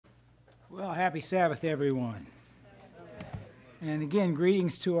Well, happy Sabbath, everyone. And again,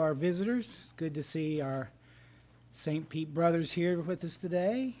 greetings to our visitors. It's good to see our St. Pete brothers here with us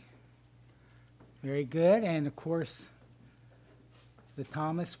today. Very good. And of course, the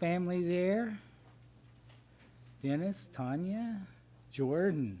Thomas family there. Dennis, Tanya,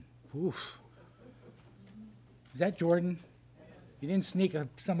 Jordan. Oof. Is that Jordan? You didn't sneak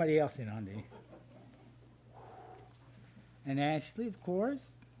somebody else in on me. And Ashley, of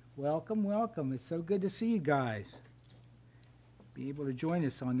course. Welcome, welcome. It's so good to see you guys. Be able to join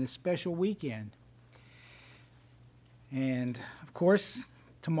us on this special weekend. And, of course,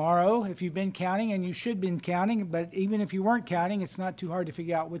 tomorrow, if you've been counting, and you should have been counting, but even if you weren't counting, it's not too hard to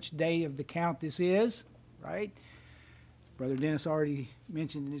figure out which day of the count this is, right? Brother Dennis already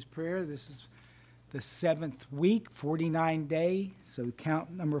mentioned in his prayer, this is the 7th week, 49 day, so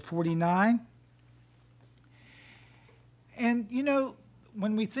count number 49. And, you know,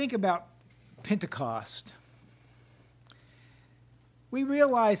 when we think about Pentecost, we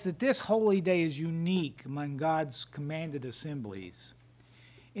realize that this holy day is unique among God's commanded assemblies,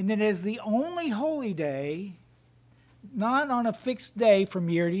 in that it is the only holy day not on a fixed day from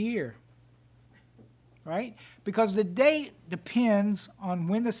year to year, right? Because the date depends on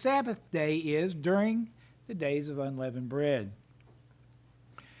when the Sabbath day is during the days of unleavened bread.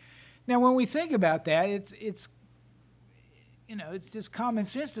 Now, when we think about that, it's just common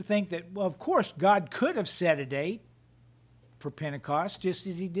sense to think that, well, of course, God could have set a date for Pentecost, just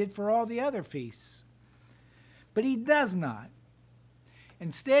as he did for all the other feasts. But he does not.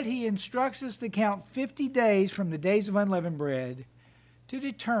 Instead, he instructs us to count 50 days from the days of unleavened bread to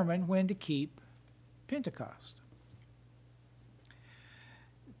determine when to keep Pentecost.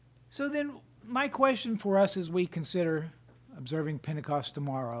 So then, my question for us as we consider observing Pentecost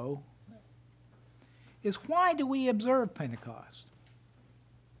tomorrow is, why do we observe Pentecost?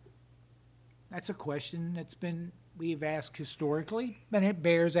 That's a question we've asked historically, but it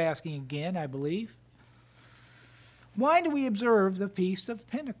bears asking again, I believe. Why do we observe the Feast of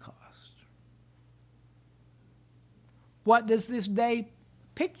Pentecost? What does this day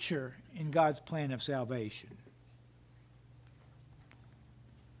picture in God's plan of salvation?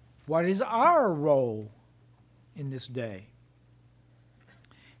 What is our role in this day?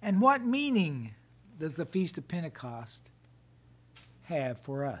 And what meaning does the Feast of Pentecost have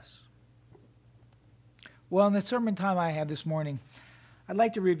for us? Well, in the sermon time I have this morning, I'd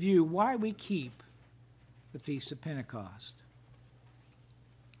like to review why we keep the Feast of Pentecost.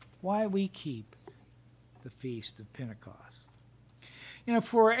 Why we keep the Feast of Pentecost. You know,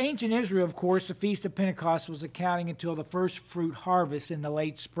 for ancient Israel, of course, the Feast of Pentecost was accounting until the first fruit harvest in the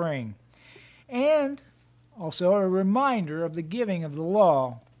late spring, and also a reminder of the giving of the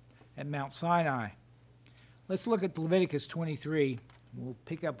law at Mount Sinai. Let's look at Leviticus 23. We'll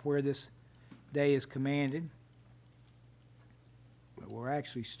pick up where this day is commanded. But we'll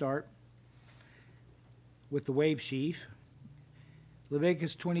actually start with the wave sheaf.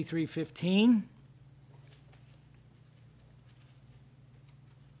 Leviticus 23:15.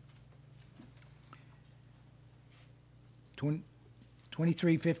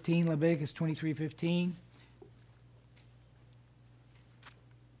 Leviticus 23:15.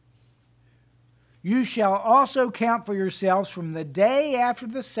 You shall also count for yourselves from the day after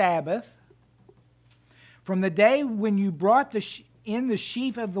the Sabbath, from the day when you brought in the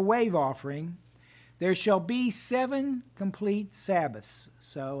sheaf of the wave offering, there shall be 7 complete Sabbaths.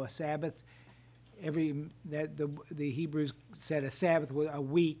 So a Sabbath, the Hebrews said a Sabbath was a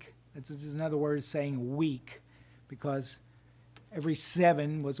week. This is another word of saying week, because every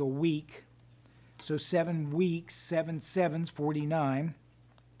 7 was a week. So 7 weeks, 7 sevens, 49.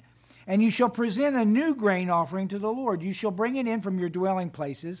 And you shall present a new grain offering to the Lord. You shall bring it in from your dwelling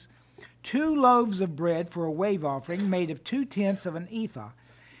places, 2 loaves of bread for a wave offering, made of 2/10 of an ephah.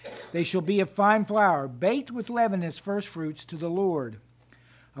 They shall be of fine flour, baked with leaven as firstfruits to the Lord.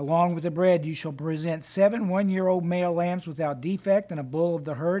 Along with the bread you shall present 7 one-year-old male lambs without defect, and a bull of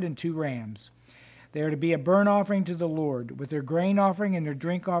the herd, and 2 rams. They are to be a burnt offering to the Lord, with their grain offering and their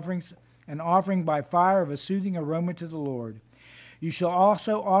drink offerings, an offering by fire of a soothing aroma to the Lord. You shall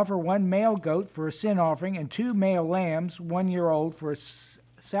also offer 1 male goat for a sin offering, and 2 male lambs, 1-year-old, for a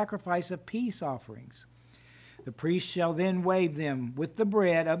sacrifice of peace offerings. The priest shall then wave them with the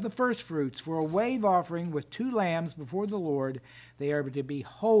bread of the firstfruits for a wave offering with 2 lambs before the Lord. They are to be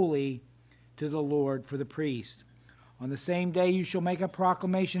holy to the Lord for the priest. On the same day you shall make a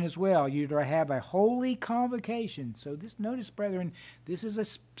proclamation as well. You are to have a holy convocation. So notice, brethren, this is a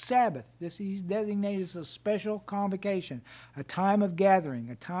Sabbath. This is designated as a special convocation, a time of gathering,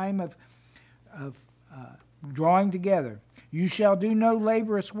 a time of drawing together. You shall do no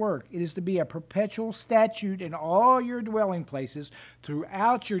laborious work. It is to be a perpetual statute in all your dwelling places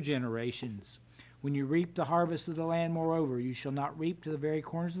throughout your generations. When you reap the harvest of the land, moreover, you shall not reap to the very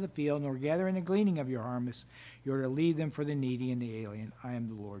corners of the field, nor gather in the gleaning of your harvest. You are to leave them for the needy and the alien. I am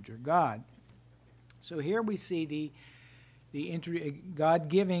the Lord your God. So here we see God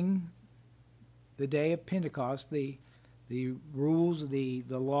giving the day of Pentecost, the rules, the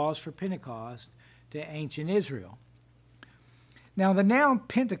laws for Pentecost to ancient Israel. Now, the noun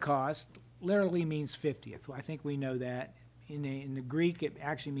Pentecost literally means 50th. I think we know that. In the Greek, it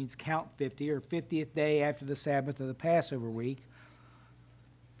actually means count 50, or 50th day after the Sabbath of the Passover week.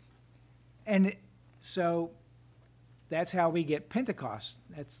 And so that's how we get Pentecost.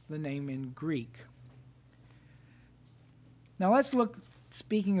 That's the name in Greek. Now let's look,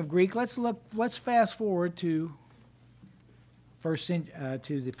 speaking of Greek, let's fast forward to Second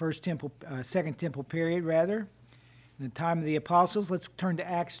Temple period, rather. In the time of the apostles, let's turn to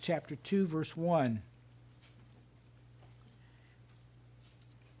Acts chapter 2, verse 1.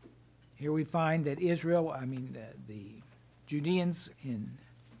 Here we find that the Judeans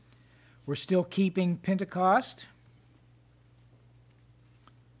were still keeping Pentecost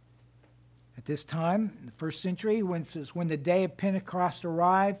at this time, in the first century, when it says, when the day of Pentecost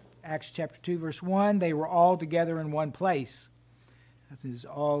arrived, Acts chapter 2, verse 1, they were all together in one place. That is,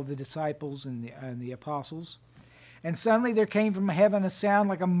 all the disciples and the apostles. And suddenly there came from heaven a sound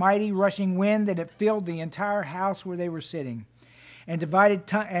like a mighty rushing wind, and it filled the entire house where they were sitting. And divided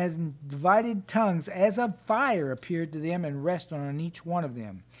tongues as of fire appeared to them and rested on each one of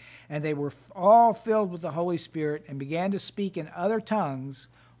them. And they were all filled with the Holy Spirit and began to speak in other tongues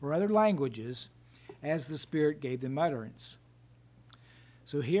or other languages as the Spirit gave them utterance.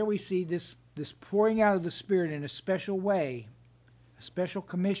 So here we see this pouring out of the Spirit in a special way, a special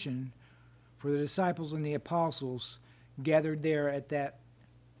commission for the disciples and the apostles gathered there at that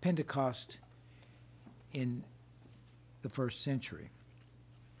Pentecost in the first century.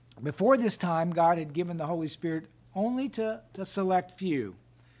 Before this time, God had given the Holy Spirit only to a select few,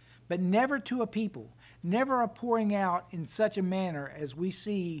 but never to a people, never a pouring out in such a manner as we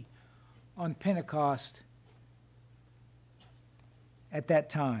see on Pentecost at that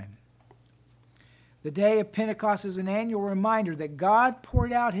time. The day of Pentecost is an annual reminder that God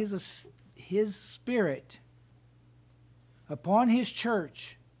poured out His Spirit upon His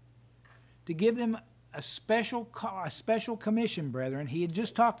church to give them a special commission, brethren. He had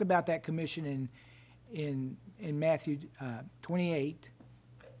just talked about that commission in Matthew 28.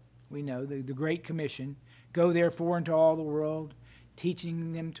 We know the Great Commission. Go therefore into all the world,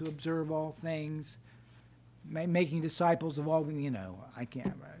 teaching them to observe all things, making disciples of all the, I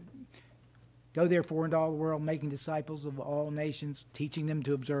can't. Go therefore into all the world, making disciples of all nations, teaching them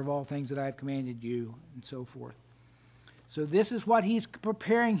to observe all things that I have commanded you, and so forth. So this is what He's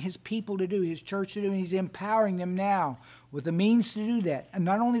preparing His people to do, His church to do, and He's empowering them now with the means to do that. And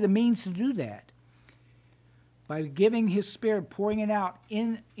not only the means to do that, by giving His Spirit, pouring it out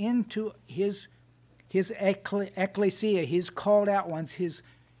into His ecclesia, His called out ones, His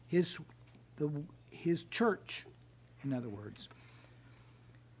church, in other words.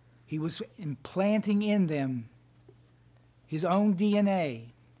 He was implanting in them His own DNA,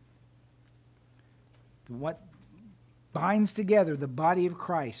 what binds together the body of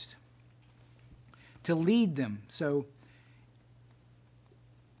Christ, to lead them. So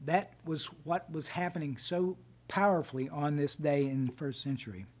that was what was happening so powerfully on this day in the first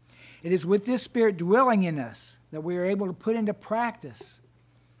century. It is with this Spirit dwelling in us that we are able to put into practice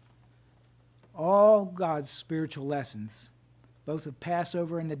all God's spiritual lessons, both of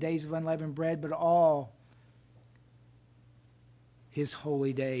Passover and the days of unleavened bread, but all His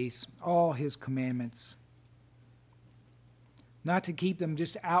holy days, all His commandments. Not to keep them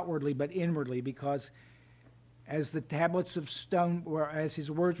just outwardly, but inwardly, because as the tablets of stone, or as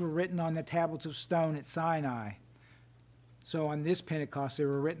His words were written on the tablets of stone at Sinai, so on this Pentecost they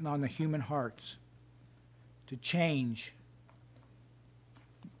were written on the human hearts to change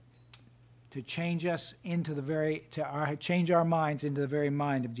us into change our minds into the very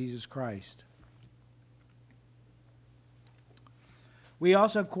mind of Jesus Christ. We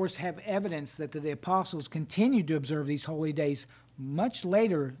also, of course, have evidence that the apostles continued to observe these holy days much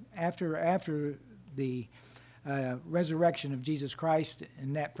later after the resurrection of Jesus Christ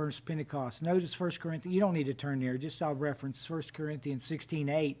in that first Pentecost. Notice 1 Corinthians, you don't need to turn there, just I'll reference 1 Corinthians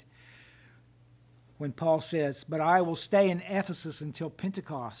 16:8, when Paul says, "But I will stay in Ephesus until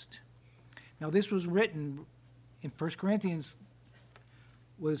Pentecost." Now this was written in 1 Corinthians,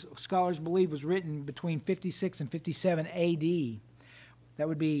 scholars believe was written between 56 and 57 AD. That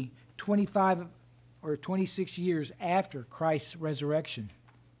would be 25 or 26 years after Christ's resurrection.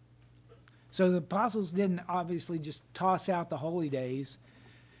 So the apostles didn't obviously just toss out the holy days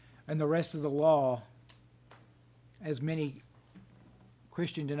and the rest of the law, as many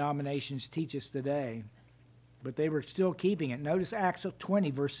Christian denominations teach us today, but they were still keeping it. Notice Acts 20,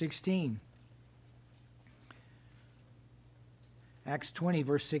 verse 16. Acts 20,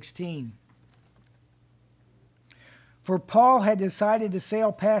 verse 16. For Paul had decided to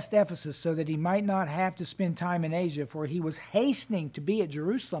sail past Ephesus so that he might not have to spend time in Asia, for he was hastening to be at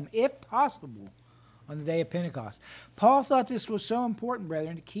Jerusalem, if possible, on the day of Pentecost. Paul thought this was so important,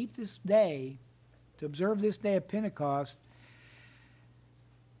 brethren, to keep this day, to observe this day of Pentecost,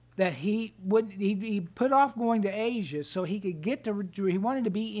 that he put off going to Asia so he could get to, he wanted to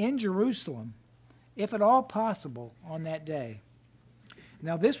be in Jerusalem, if at all possible, on that day.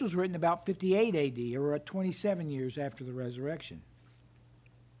 Now, this was written about 58 A.D., or 27 years after the resurrection.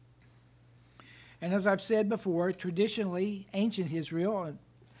 And as I've said before, traditionally, ancient Israel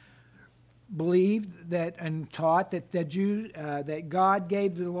believed that and taught that that God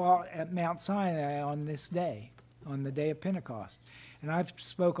gave the law at Mount Sinai on this day, on the day of Pentecost. And I've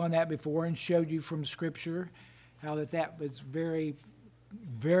spoke on that before and showed you from Scripture how that was very,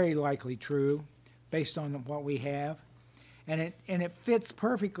 very likely true based on what we have. And it fits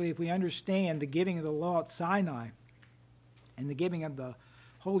perfectly if we understand the giving of the law at Sinai and the giving of the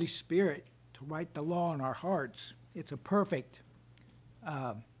Holy Spirit to write the law in our hearts. It's a perfect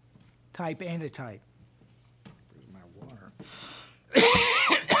type antitype. Where's my water?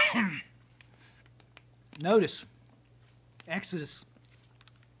 Notice Exodus.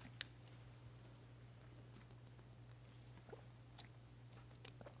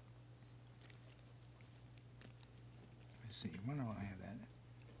 Let's see, when do I have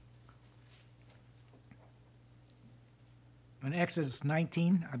that? In Exodus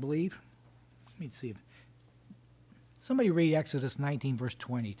 19, I believe. Let me see. Somebody read Exodus 19, verse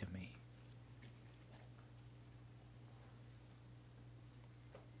 20 to me.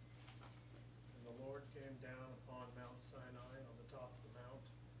 And the Lord came down upon Mount Sinai on the top of the mount,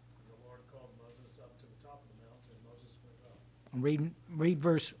 and the Lord called Moses up to the top of the mount, and Moses went up.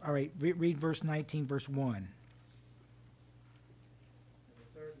 Read verse 19, verse 1. In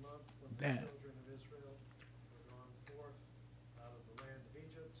the third month, when the children of Israel were gone forth out of the land of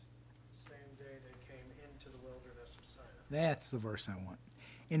Egypt, the same day they came into the wilderness of Sinai. That's the verse I want.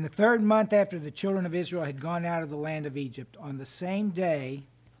 In the third month after the children of Israel had gone out of the land of Egypt, on the same day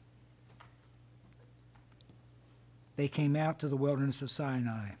they came out to the wilderness of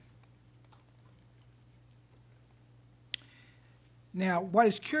Sinai. Now, what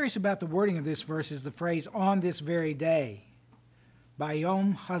is curious about the wording of this verse is the phrase, on this very day,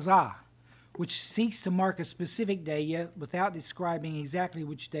 Bayom Hazah, which seeks to mark a specific day, yet without describing exactly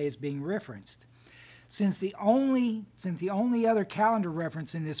which day is being referenced. Since the only other calendar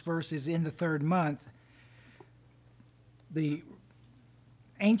reference in this verse is in the third month, the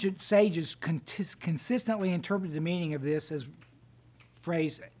ancient sages consistently interpreted the meaning of this as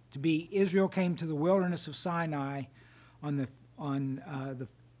phrase to be Israel came to the wilderness of Sinai on the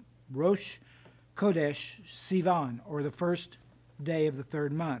Rosh Chodesh Sivan, or the first day of the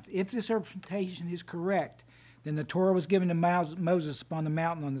third month. If this interpretation is correct, then the Torah was given to Moses upon the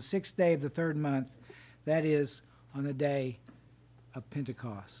mountain on the sixth day of the third month, that is, on the day of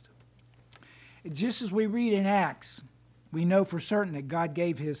Pentecost. Just as we read in Acts, we know for certain that God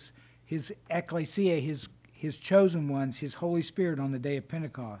gave his ecclesia, his chosen ones, his Holy Spirit on the day of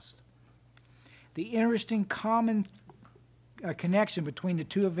Pentecost. The interesting common connection between the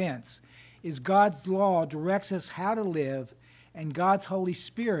two events is God's law directs us how to live, and God's Holy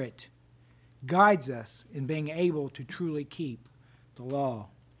Spirit guides us in being able to truly keep the law.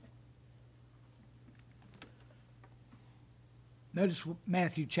 Notice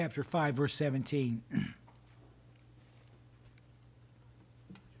Matthew chapter 5, verse 17.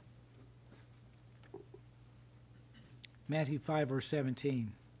 Matthew 5, verse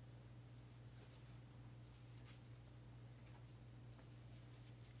 17.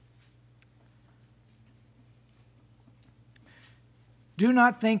 Do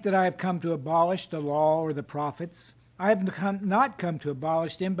not think that I have come to abolish the law or the prophets. I have not come to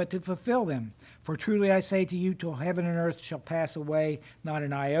abolish them, but to fulfill them. For truly I say to you, till heaven and earth shall pass away, not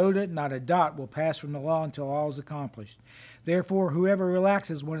an iota, not a dot will pass from the law until all is accomplished. Therefore, whoever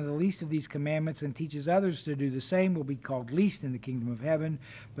relaxes one of the least of these commandments and teaches others to do the same will be called least in the kingdom of heaven.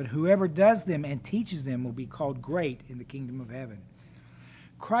 But whoever does them and teaches them will be called great in the kingdom of heaven.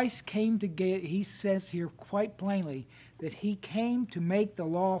 Christ came to get, he says here quite plainly, that he came to make the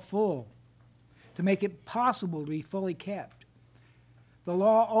law full, to make it possible to be fully kept. The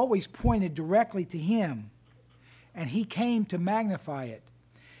law always pointed directly to him, and he came to magnify it.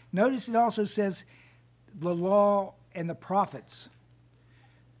 Notice it also says the law and the prophets.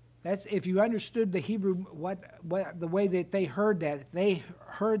 That's if you understood the Hebrew, the way that they heard that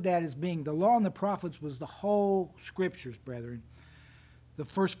as being the law and the prophets was the whole scriptures, brethren. The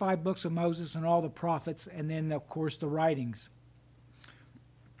first 5 books of Moses and all the prophets, and then, of course, the writings.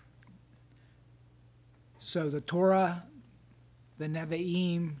 So the Torah, the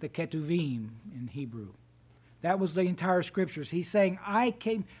Nevi'im, the Ketuvim in Hebrew. That was the entire scriptures. He's saying,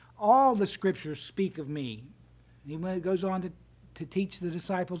 all the scriptures speak of me. He goes on to teach the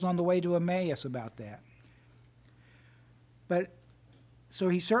disciples on the way to Emmaus about that. But, so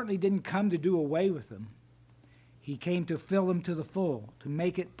he certainly didn't come to do away with them. He came to fill them to the full, to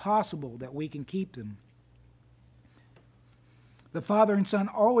make it possible that we can keep them. The Father and Son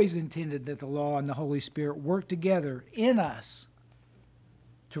always intended that the law and the Holy Spirit work together in us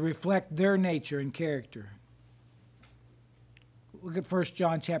to reflect their nature and character. Look at 1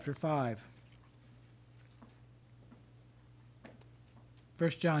 John chapter 5. 1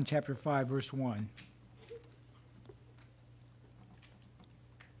 John chapter 5, verse 1.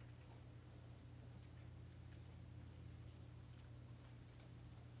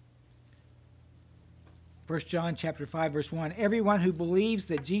 First John chapter 5, verse 1. Everyone who believes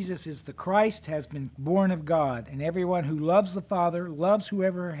that Jesus is the Christ has been born of God, and everyone who loves the Father loves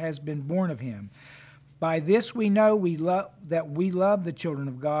whoever has been born of him. By this we know that we love the children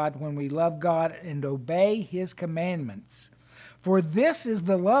of God when we love God and obey his commandments. For this is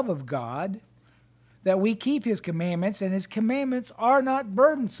the love of God, that we keep his commandments, and his commandments are not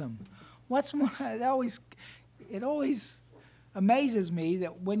burdensome. It always amazes me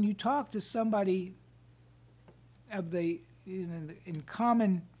that when you talk to somebody of the in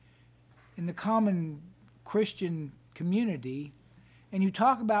the common Christian community, and you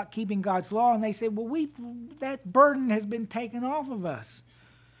talk about keeping God's law, and they say, well, that burden has been taken off of us.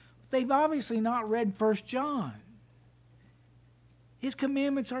 They've obviously not read 1 John. His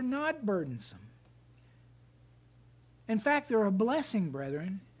commandments are not burdensome. In fact, they're a blessing,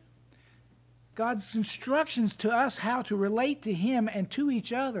 brethren. God's instructions to us how to relate to him and to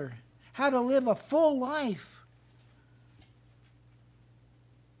each other, how to live a full life.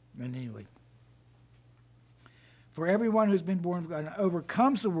 And anyway, for everyone who's been born of God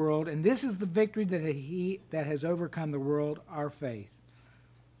overcomes the world, and this is the victory that has overcome the world, our faith.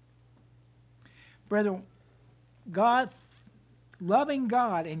 Brethren, loving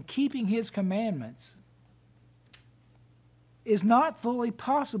God and keeping his commandments is not fully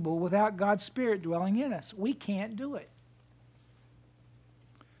possible without God's Spirit dwelling in us. We can't do it.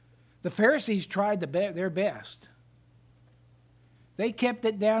 The Pharisees tried their best. They kept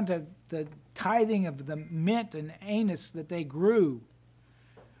it down to the tithing of the mint and anise that they grew.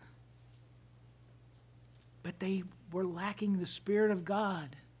 But they were lacking the Spirit of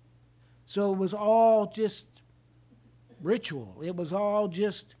God. So it was all just ritual. It was all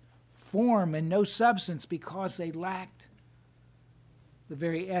just form and no substance because they lacked the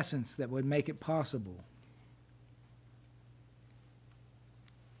very essence that would make it possible.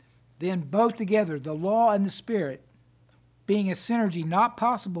 Then both together, the law and the Spirit, being a synergy not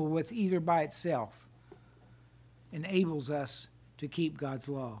possible with either by itself, enables us to keep God's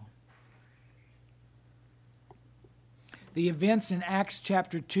law. The events in Acts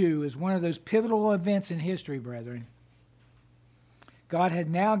chapter 2 is one of those pivotal events in history, brethren. God had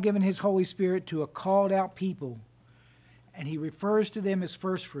now given his Holy Spirit to a called out people, and he refers to them as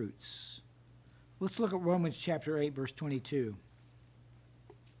first fruits. Let's look at Romans chapter 8, verse 22.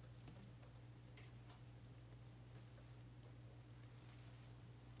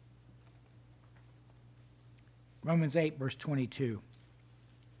 Romans 8, verse 22.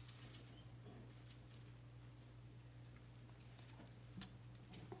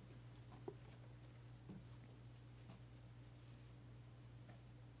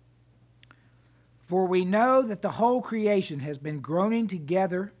 For we know that the whole creation has been groaning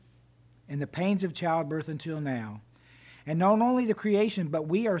together in the pains of childbirth until now. And not only the creation, but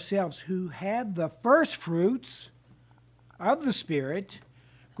we ourselves who have the first fruits of the Spirit,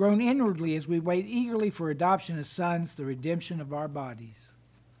 groan inwardly as we wait eagerly for adoption as sons, the redemption of our bodies.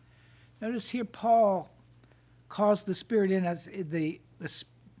 Notice here Paul calls the Spirit in us the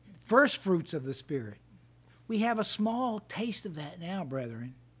first fruits of the Spirit. We have a small taste of that now,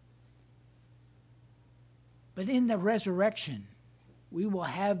 brethren. But in the resurrection, we will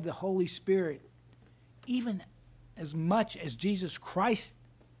have the Holy Spirit even as much as Jesus Christ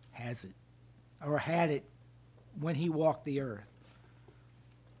has it, or had it when he walked the earth.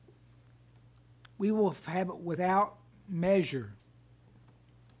 We will have it without measure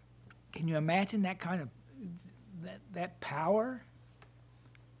Can you imagine that kind of that power?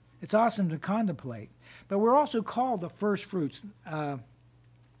 It's awesome to contemplate. But we're also called the first fruits.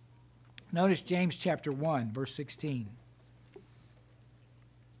 Notice James chapter 1, verse 16.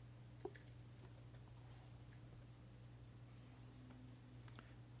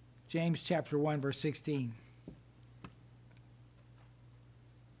 James chapter 1, verse 16.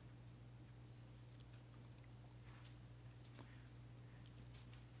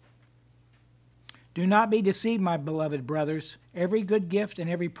 Do not be deceived, my beloved brothers. Every good gift and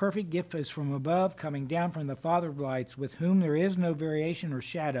every perfect gift is from above, coming down from the Father of lights, with whom there is no variation or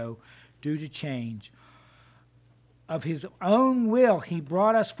shadow due to change. Of his own will he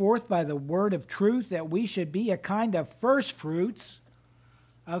brought us forth by the word of truth, that we should be a kind of first fruits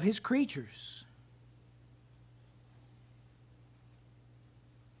of his creatures.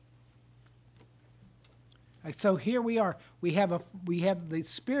 So here we are. We have the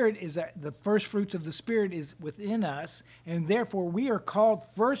Spirit is the first fruits of the Spirit is within us, and therefore we are called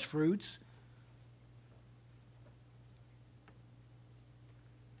first fruits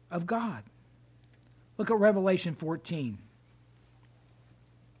of God. Look at Revelation 14.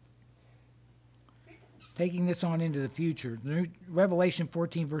 Taking this on into the future. Revelation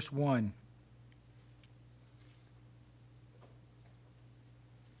 14, verse 1.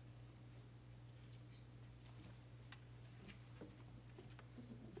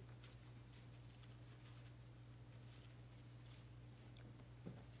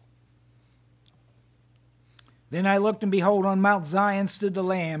 Then I looked, and behold, on Mount Zion stood the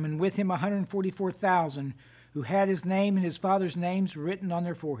Lamb, and with him 144,000, who had his name and his father's names written on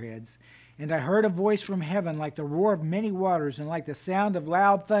their foreheads. And I heard a voice from heaven like the roar of many waters, and like the sound of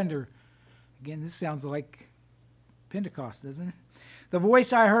loud thunder. Again, this sounds like Pentecost, doesn't it? The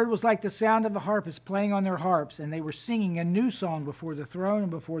voice I heard was like the sound of the harpists playing on their harps, and they were singing a new song before the throne and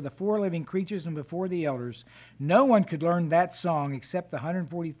before the four living creatures and before the elders. No one could learn that song except the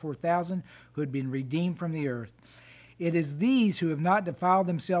 144,000 who had been redeemed from the earth. It is these who have not defiled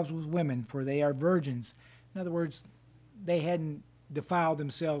themselves with women, for they are virgins. In other words, they hadn't defiled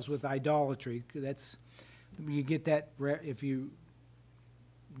themselves with idolatry. That's, you get that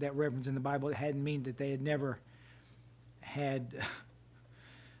that reference in the Bible. It hadn't mean that they had never had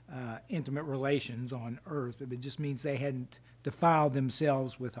intimate relations on earth. It just means they hadn't defiled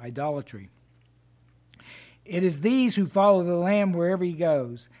themselves with idolatry. It is these who follow the Lamb wherever he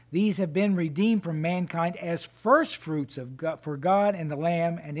goes. These have been redeemed from mankind as first fruits of God, for God and the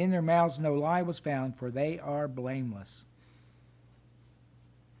Lamb, and in their mouths no lie was found, for they are blameless.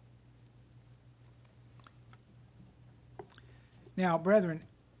 Now, brethren,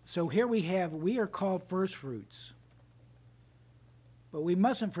 so here we are called first fruits. But we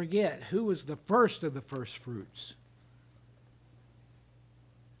mustn't forget who was the first of the first fruits.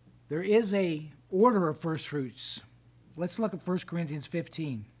 There is a order of first fruits. Let's look at 1 Corinthians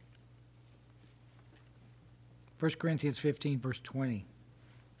 15. 1 Corinthians 15, verse 20.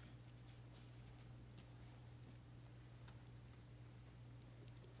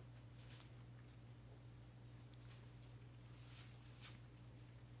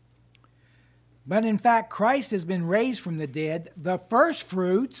 But in fact, Christ has been raised from the dead, the first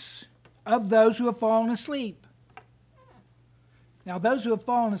fruits of those who have fallen asleep. Now, those who have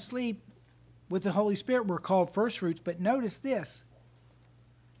fallen asleep with the Holy Spirit were called first fruits, but notice this.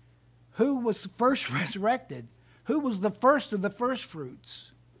 Who was first resurrected? Who was the first of the first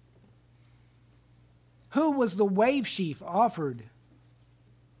fruits? Who was the wave sheaf offered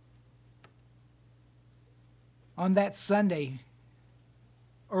on that Sunday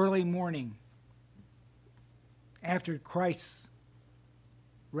early morning after Christ's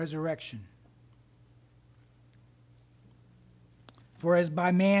resurrection? For as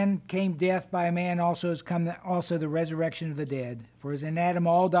by man came death, by man also has come also the resurrection of the dead. For as in Adam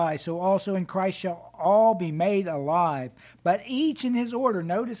all die, so also in Christ shall all be made alive. But each in his order.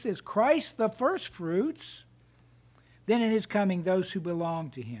 Notice this: Christ the first fruits, then in his coming those who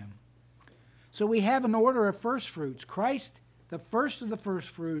belong to him. So we have an order of first fruits. Christ, the first of the first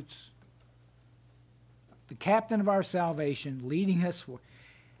fruits, the captain of our salvation, leading us forward,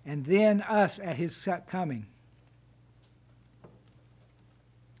 and then us at his coming.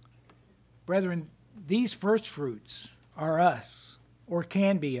 Brethren, these first fruits are us, or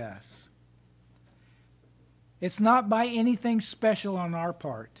can be us. It's not by anything special on our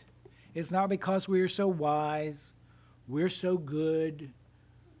part. It's not because we are so wise, we're so good,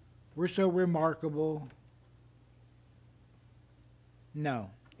 we're so remarkable. No.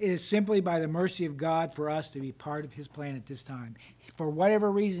 It is simply by the mercy of God for us to be part of his plan at this time. For whatever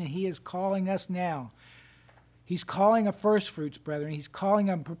reason, he is calling us now. He's calling a first fruits, brethren. He's calling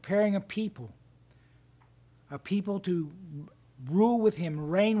and preparing a people to rule with him,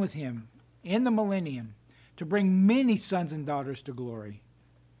 reign with him in the millennium, to bring many sons and daughters to glory.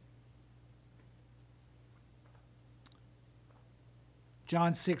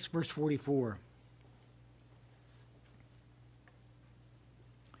 John 6, verse 44.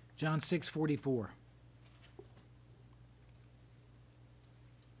 John 6, 44.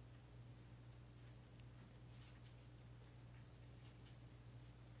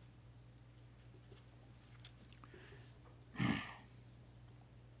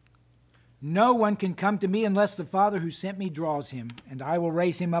 No one can come to me unless the Father who sent me draws him, and I will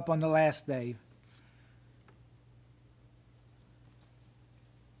raise him up on the last day.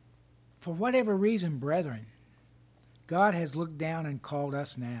 For whatever reason, brethren, God has looked down and called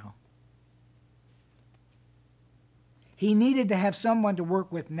us now. He needed to have someone to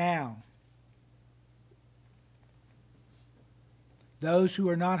work with now. Those who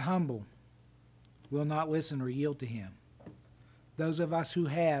are not humble will not listen or yield to him. Those of us who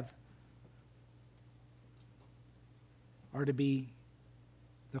have are to be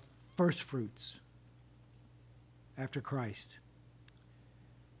the first fruits after Christ.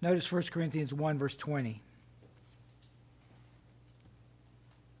 Notice 1 Corinthians 1, verse 20.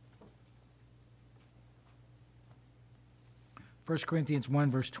 First Corinthians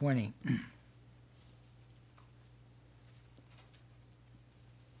 1, verse 20.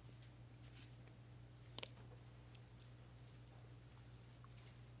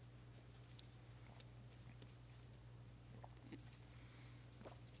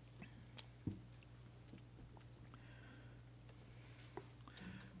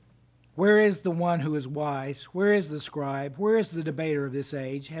 Where is the one who is wise? Where is the scribe? Where is the debater of this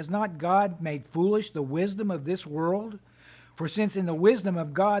age? Has not God made foolish the wisdom of this world? For since in the wisdom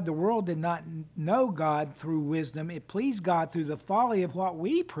of God the world did not know God through wisdom, it pleased God through the folly of what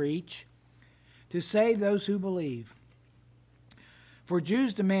we preach to save those who believe. For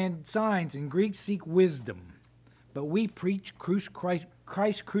Jews demand signs and Greeks seek wisdom, but we preach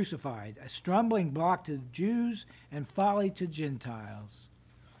Christ crucified, a stumbling block to Jews and folly to Gentiles.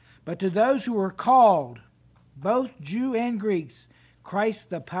 But to those who are called, both Jew and Greeks, Christ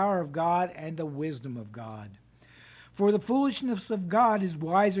the power of God and the wisdom of God. For the foolishness of God is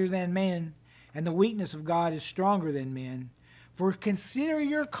wiser than men, and the weakness of God is stronger than men. For consider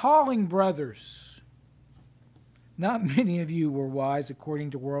your calling, brothers. Not many of you were wise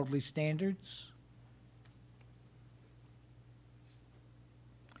according to worldly standards.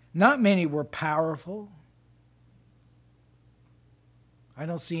 Not many were powerful. I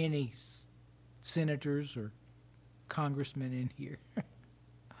don't see any senators or congressmen in here.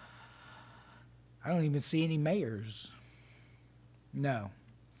 I don't even see any mayors. No.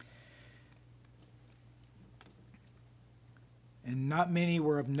 And not many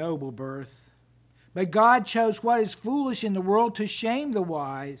were of noble birth. But God chose what is foolish in the world to shame the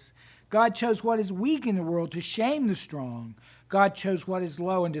wise. God chose what is weak in the world to shame the strong. God chose what is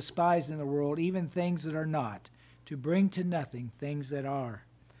low and despised in the world, even things that are not, to bring to nothing things that are,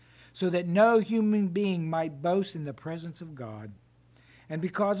 so that no human being might boast in the presence of God. And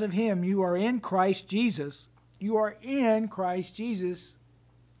because of him, you are in Christ Jesus. You are in Christ Jesus,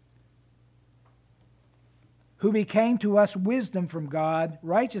 who became to us wisdom from God,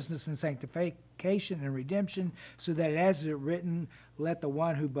 righteousness and sanctification and redemption, so that as it is written, let the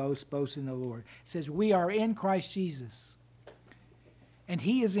one who boasts boast in the Lord. It says we are in Christ Jesus, and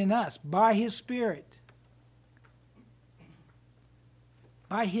he is in us by his Spirit.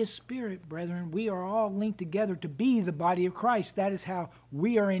 By his Spirit, brethren, we are all linked together to be the body of Christ. That is how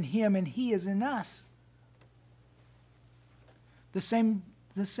we are in him and he is in us. The same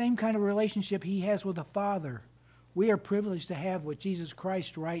kind of relationship he has with the Father, we are privileged to have with Jesus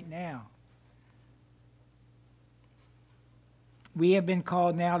Christ right now. We have been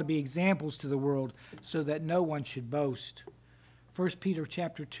called now to be examples to the world so that no one should boast. 1 Peter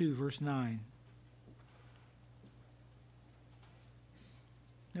chapter 2, verse 9.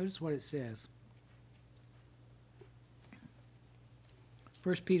 Notice what it says.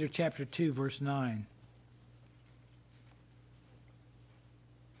 1 Peter chapter 2, verse 9.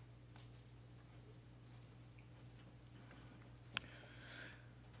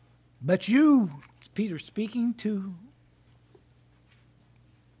 But you, Peter speaking to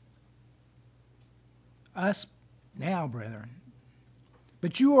us now, brethren,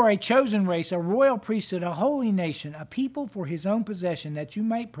 but you are a chosen race, a royal priesthood, a holy nation, a people for his own possession, that you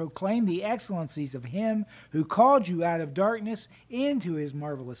might proclaim the excellencies of him who called you out of darkness into his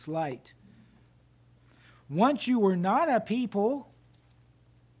marvelous light. Once you were not a people,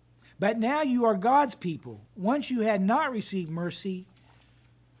 But now you are God's people. Once you had not received mercy,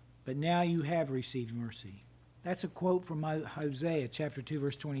 but now you have received mercy. That's a quote from Hosea chapter 2,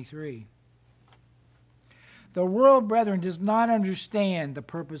 verse 23. The world, brethren, does not understand the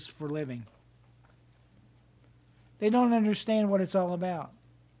purpose for living. They don't understand what it's all about.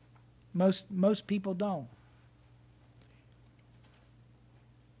 Most people don't.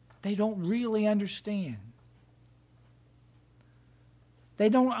 They don't really understand. They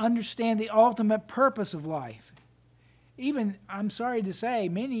don't understand the ultimate purpose of life. Even, I'm sorry to say,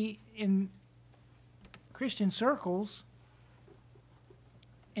 many in Christian circles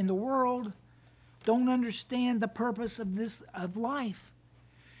in the world don't understand the purpose of life.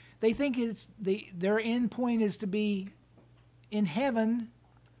 They think their end point is to be in heaven,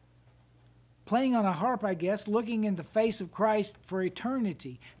 playing on a harp, I guess, looking in the face of Christ for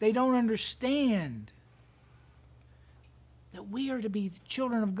eternity. They don't understand that we are to be the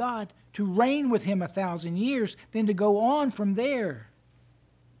children of God, to reign with Him 1,000 years, then to go on from there.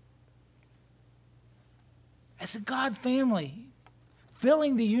 As a God family,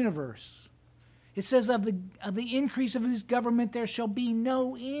 filling the universe. It says, of the increase of His government there shall be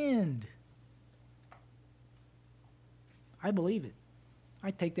no end. I believe it.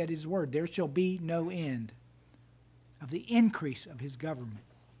 I take that as His word. There shall be no end of the increase of His government.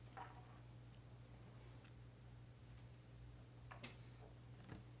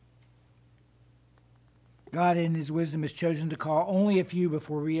 God in His wisdom has chosen to call only a few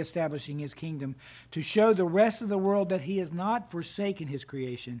before reestablishing His kingdom, to show the rest of the world that He has not forsaken His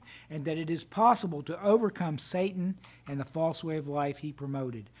creation, and that it is possible to overcome Satan and the false way of life he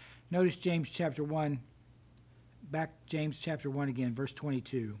promoted. Notice James chapter 1, back James chapter 1 again, verse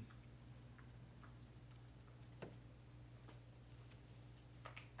 22.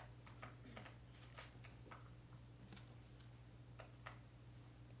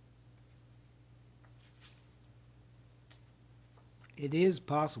 It is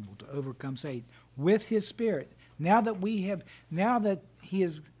possible to overcome Satan with His Spirit. Now that He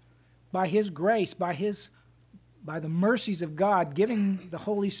is, by His grace, by the mercies of God, giving the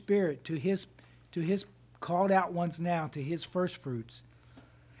Holy Spirit to His called out ones now, to His first fruits,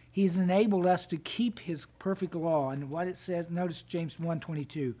 He's enabled us to keep His perfect law. And what it says, notice James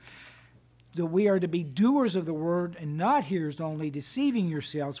 1:22, that we are to be doers of the word and not hearers only, deceiving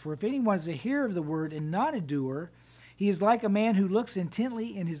yourselves. For if anyone is a hearer of the word and not a doer, he is like a man who looks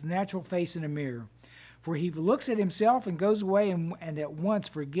intently in his natural face in a mirror. For he looks at himself and goes away and at once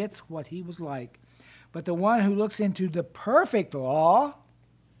forgets what he was like. But the one who looks into the perfect law,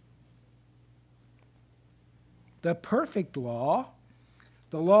 the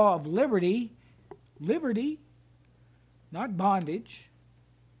law of liberty, not bondage,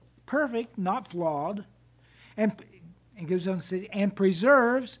 perfect, not flawed, and goes on to say, and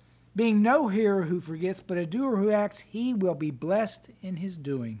preserves, being no hearer who forgets, but a doer who acts, he will be blessed in his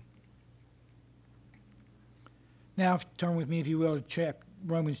doing. Now, turn with me, if you will, to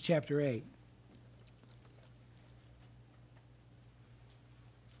Romans chapter 8.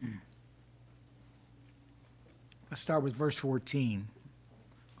 Let's start with verse 14.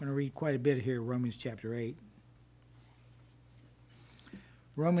 I'm going to read quite a bit here, Romans chapter 8.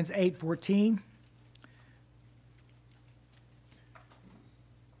 Romans 8:14.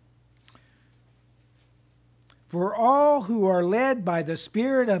 For all who are led by the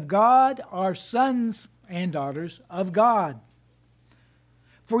Spirit of God are sons and daughters of God.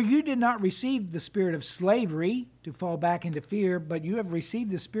 For you did not receive the spirit of slavery to fall back into fear, but you have received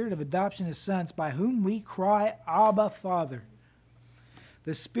the spirit of adoption as sons, by whom we cry, Abba, Father.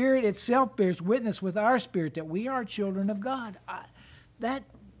 The Spirit itself bears witness with our spirit that we are children of God. That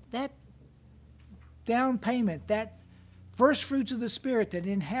down payment, that first fruits of the Spirit that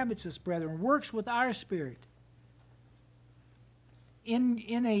inhabits us, brethren, works with our spirit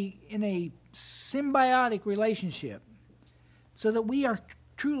in a symbiotic relationship, so that we are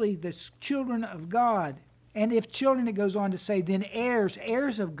truly the children of God. And if children, it goes on to say, then heirs,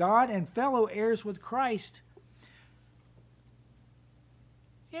 heirs of God and fellow heirs with Christ.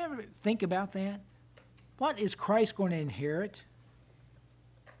 You ever think about that? What is Christ going to inherit?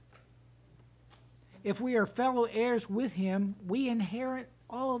 If we are fellow heirs with Him, we inherit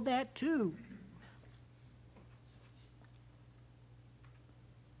all of that too.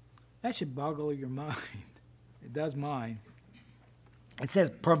 That should boggle your mind. It does mine. It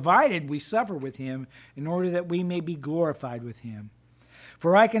says, provided we suffer with Him in order that we may be glorified with Him.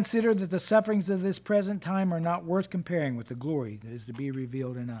 For I consider that the sufferings of this present time are not worth comparing with the glory that is to be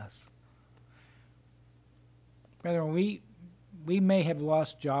revealed in us. Brethren, we may have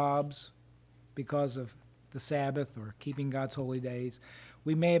lost jobs because of the Sabbath or keeping God's holy days.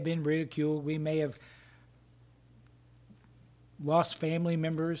 We may have been ridiculed. We may have lost family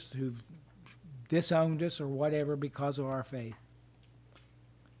members who've disowned us or whatever because of our faith.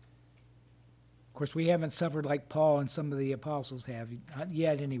 Of course, we haven't suffered like Paul and some of the apostles have, not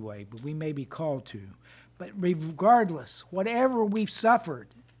yet anyway, but we may be called to. But regardless, whatever we've suffered,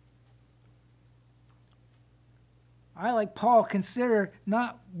 I, like Paul, consider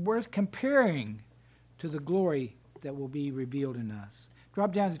not worth comparing to the glory that will be revealed in us.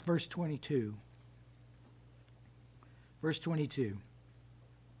 Drop down to verse 22. Verse 22.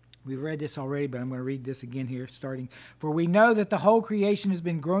 We've read this already, but I'm going to read this again here, starting. For we know that the whole creation has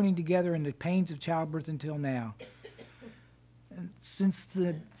been groaning together in the pains of childbirth until now. And since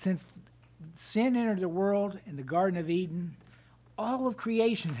sin entered the world in the Garden of Eden, all of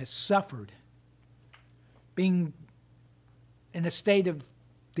creation has suffered, being in a state of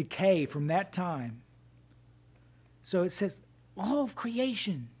decay from that time. So it says, all of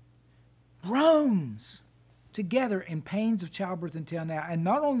creation groans together in pains of childbirth until now. And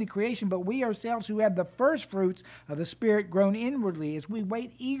not only creation, but we ourselves who have the first fruits of the Spirit groan inwardly as we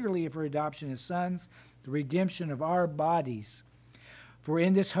wait eagerly for adoption as sons, the redemption of our bodies. For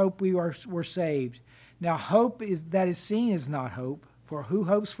in this hope were saved. Now hope that is seen is not hope, for who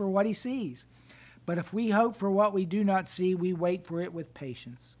hopes for what he sees? But if we hope for what we do not see, we wait for it with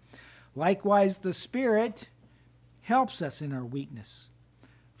patience. Likewise, the Spirit helps us in our weakness.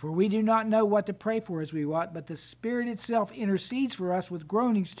 For we do not know what to pray for as we ought, but the Spirit itself intercedes for us with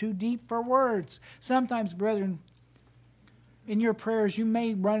groanings too deep for words. Sometimes, brethren, in your prayers, you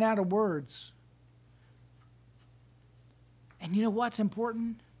may run out of words. And you know what's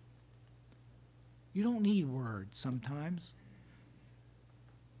important? You don't need words sometimes.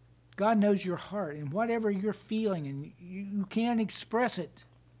 God knows your heart, and whatever you're feeling, and you can't express it.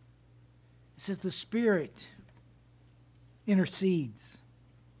 It says the Spirit intercedes.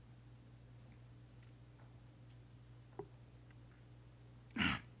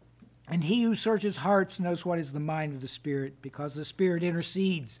 And he who searches hearts knows what is the mind of the Spirit, because the Spirit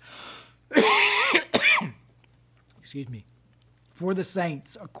intercedes excuse me, for the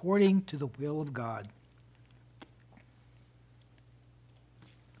saints according to the will of God.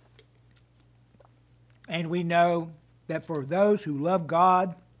 And we know that for those who love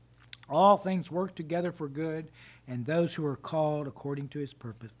God, all things work together for good, and those who are called according to his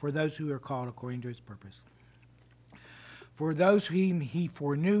purpose. For those who are called according to his purpose. For those whom he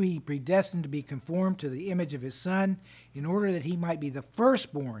foreknew, he predestined to be conformed to the image of his Son, in order that he might be the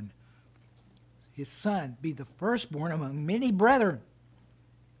firstborn, his Son, be the firstborn among many brethren.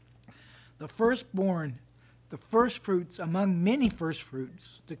 The firstborn, the firstfruits among many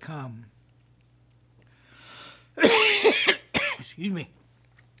firstfruits to come. Excuse me.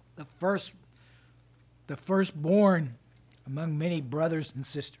 The firstborn among many brothers and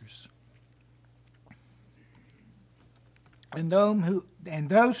sisters. And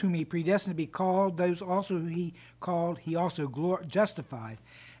those whom he predestined to be called, those also who he called, he also justified.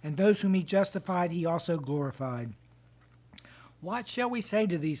 And those whom he justified, he also glorified. What shall we say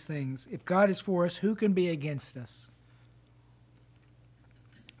to these things? If God is for us, who can be against us?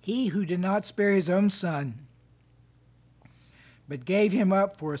 He who did not spare his own Son, but gave him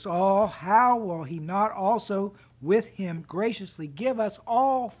up for us all, how will he not also with him graciously give us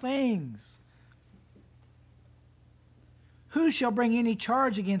all things? Who shall bring any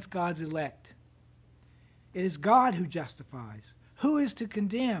charge against God's elect? It is God who justifies. Who is to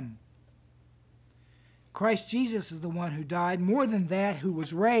condemn? Christ Jesus is the one who died, more than that, who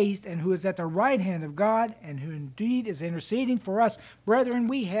was raised, and who is at the right hand of God, and who indeed is interceding for us. Brethren,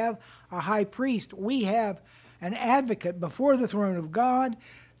 we have a high priest. We have an advocate before the throne of God,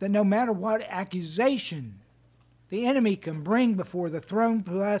 that no matter what accusation the enemy can bring before the throne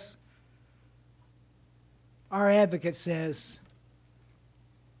to us, our advocate says,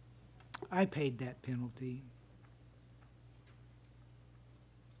 I paid that penalty.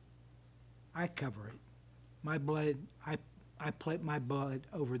 I cover it. My blood, I put my blood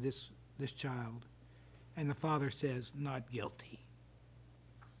over this child. And the father says, not guilty.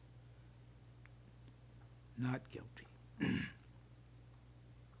 Not guilty.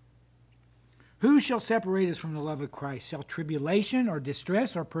 Who shall separate us from the love of Christ? Shall tribulation or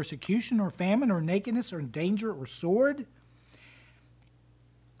distress or persecution or famine or nakedness or danger or sword?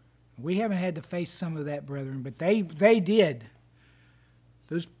 We haven't had to face some of that, brethren, but they did.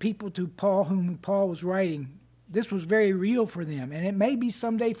 Those people to Paul, whom Paul was writing, this was very real for them, and it may be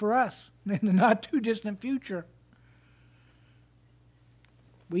someday for us in the not too distant future.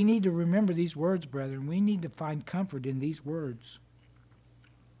 We need to remember these words, brethren. We need to find comfort in these words.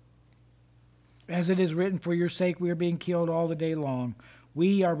 As it is written, for your sake we are being killed all the day long.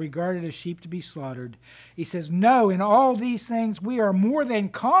 we are regarded as sheep to be slaughtered. He says, no, in all these things we are more than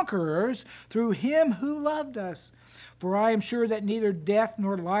conquerors through him who loved us. For I am sure that neither death,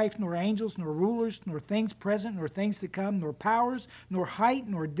 nor life, nor angels, nor rulers, nor things present, nor things to come, nor powers, nor height,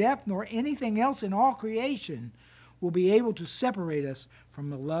 nor depth, nor anything else in all creation will be able to separate us from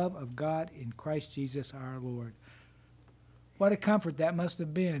the love of God in Christ Jesus our Lord. What a comfort that must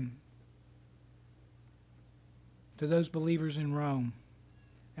have been to those believers in Rome.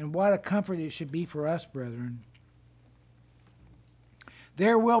 And what a comfort it should be for us, brethren.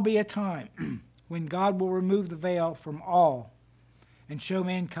 There will be a time when God will remove the veil from all and show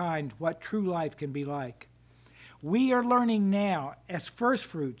mankind what true life can be like. We are learning now, as first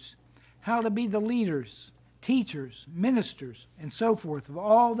fruits, how to be the leaders, teachers, ministers, and so forth of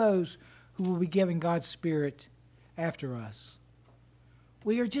all those who will be given God's Spirit after us.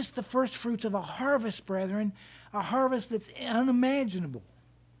 We are just the first fruits of a harvest, brethren, a harvest that's unimaginable.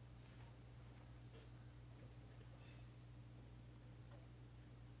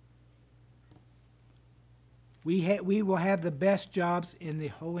 We will have the best jobs in the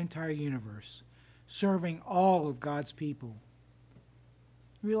whole entire universe, serving all of God's people.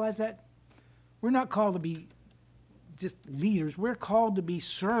 Realize that? We're not called to be just leaders. We're called to be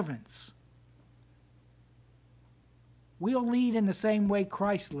servants. We'll lead in the same way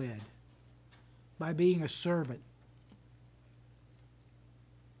Christ led, by being a servant.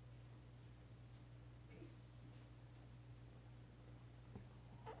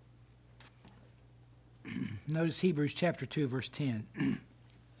 Notice Hebrews chapter 2, verse 10.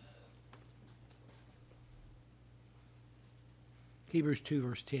 Hebrews 2,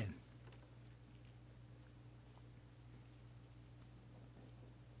 verse 10.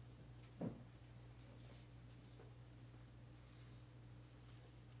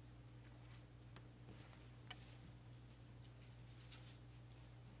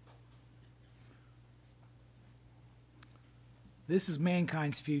 This is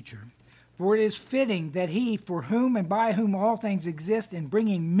mankind's future. For it is fitting that he, for whom and by whom all things exist, in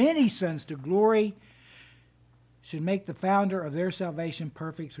bringing many sons to glory, should make the founder of their salvation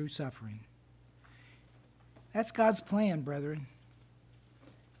perfect through suffering. That's God's plan, brethren.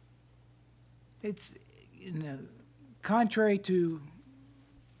 It's contrary to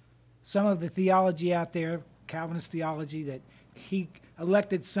some of the theology out there, Calvinist theology, that he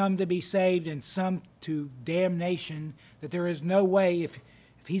elected some to be saved and some to damnation, that there is no way, if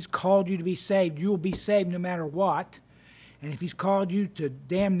he's called you to be saved, you will be saved no matter what. And if he's called you to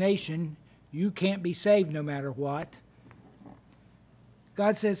damnation, you can't be saved no matter what.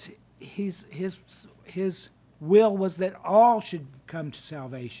 God says his will was that all should come to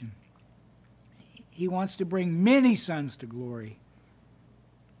salvation. He wants to bring many sons to glory.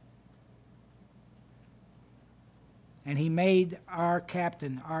 And he made our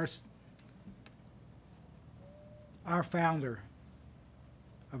captain, our founder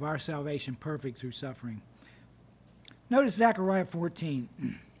of our salvation perfect through suffering. Notice Zechariah 14,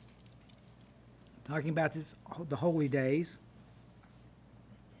 talking about the holy days.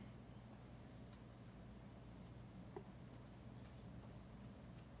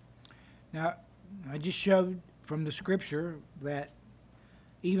 Now, I just showed from the scripture that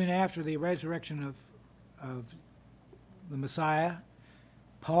even after the resurrection of the Messiah,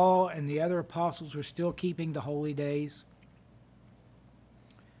 Paul and the other apostles were still keeping the holy days.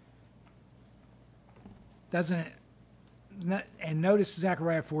 Doesn't it? And notice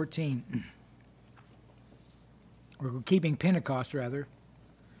Zechariah 14. We're keeping Pentecost, rather.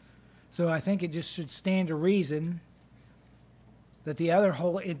 So I think it just should stand to reason that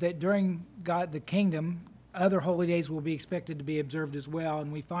that during God the kingdom, other holy days will be expected to be observed as well.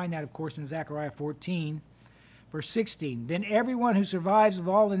 And we find that, of course, in Zechariah 14, verse 16. Then everyone who survives of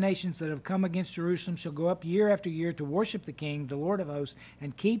all the nations that have come against Jerusalem shall go up year after year to worship the King, the Lord of hosts,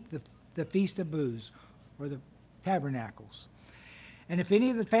 and keep the Feast of Booths, or the tabernacles. And if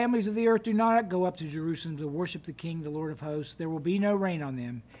any of the families of the earth do not go up to Jerusalem to worship the King, the Lord of hosts, there will be no rain on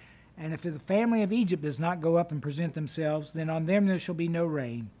them. And if the family of Egypt does not go up and present themselves, then on them there shall be no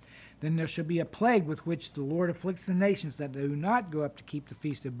rain. Then there shall be a plague with which the Lord afflicts the nations that do not go up to keep the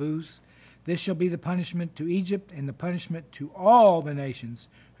Feast of Booths. This shall be the punishment to Egypt and the punishment to all the nations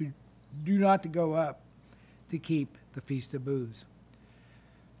who do not go up to keep the Feast of Booths.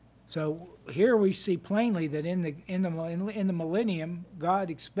 So here we see plainly that in the millennium, God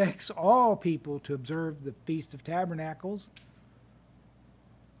expects all people to observe the Feast of Tabernacles.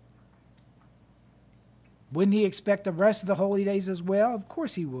 Wouldn't he expect the rest of the holy days as well? Of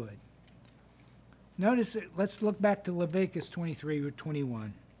course he would. Notice, let's look back to Leviticus 23 or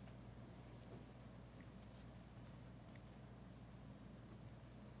 21.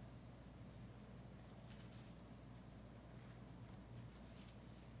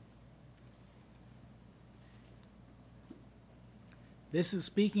 This is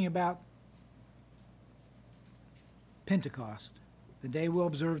speaking about Pentecost, the day we'll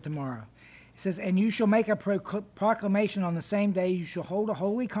observe tomorrow. It says, and you shall make a proclamation on the same day. You shall hold a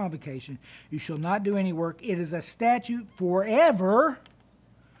holy convocation. You shall not do any work. It is a statute forever,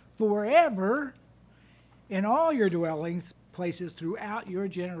 forever, in all your dwellings places throughout your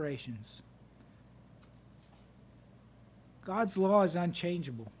generations. God's law is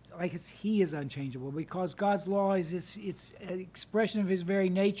unchangeable. He is unchangeable, because God's law is it's an expression of his very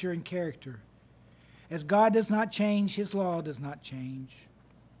nature and character. As God does not change, his law does not change.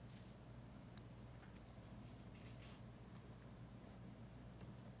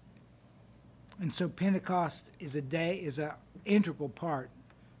 And so Pentecost is an integral part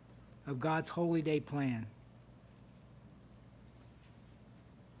of God's holy day plan.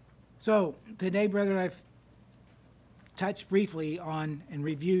 So today, brethren, I've touched briefly on and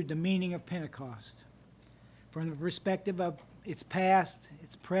reviewed the meaning of Pentecost from the perspective of its past,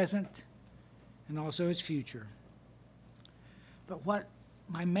 its present, and also its future. But what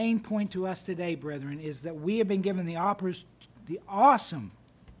my main point to us today, brethren, is that we have been given the awesome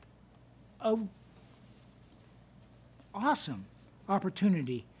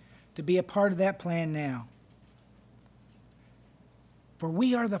opportunity to be a part of that plan now. For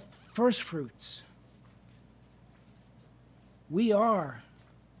we are the first fruits. We are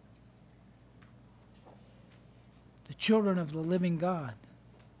the children of the living God.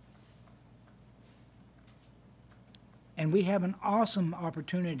 And we have an awesome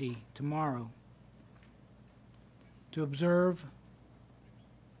opportunity tomorrow to observe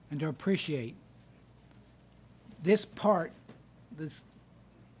and to appreciate this part,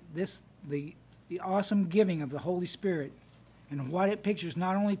 the awesome giving of the Holy Spirit and what it pictures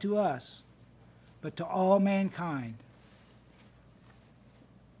not only to us, but to all mankind.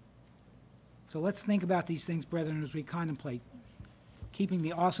 So let's think about these things, brethren, as we contemplate keeping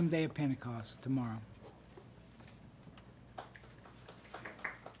the awesome day of Pentecost tomorrow.